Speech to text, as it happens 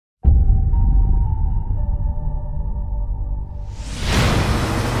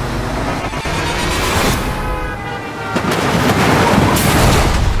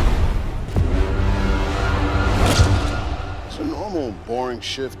morning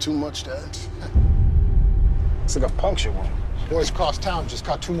shift too much, Dad? It's like a puncture wound. Boys across town just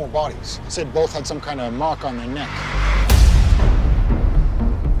caught 2 more bodies. Said both had some kind of mark on their neck.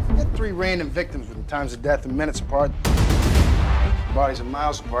 Had 3 random victims with times of death and minutes apart. Bodies are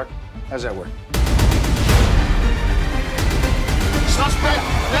miles apart. How's that work? Suspect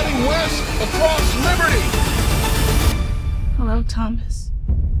heading west across Liberty. Hello, Thomas.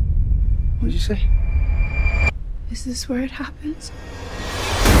 What did you say? Is this where it happens?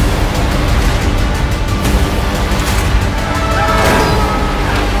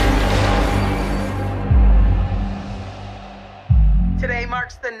 Today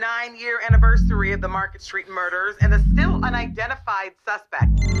marks the 9-year anniversary of the Market Street murders and the still unidentified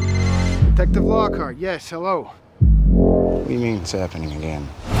suspect. Detective Lockhart, yes, hello. What do you mean it's happening again?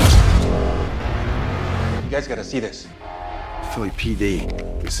 You guys gotta see this. Philly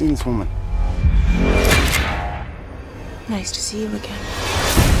PD. You seen this woman? Nice to see you again.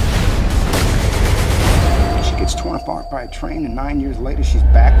 She gets torn apart by a train, and 9 years later, she's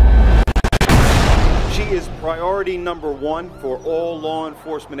back. She is priority number 1 for all law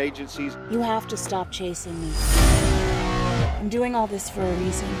enforcement agencies. You have to stop chasing me. I'm doing all this for a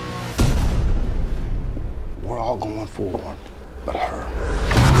reason. We're all going forward, but her.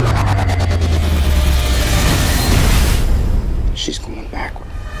 She's going backward.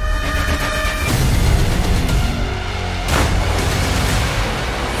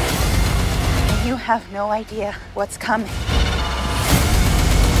 You have no idea what's coming.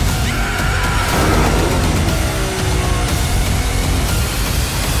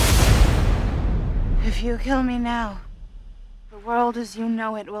 If you kill me now, the world as you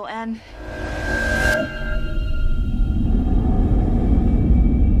know it will end.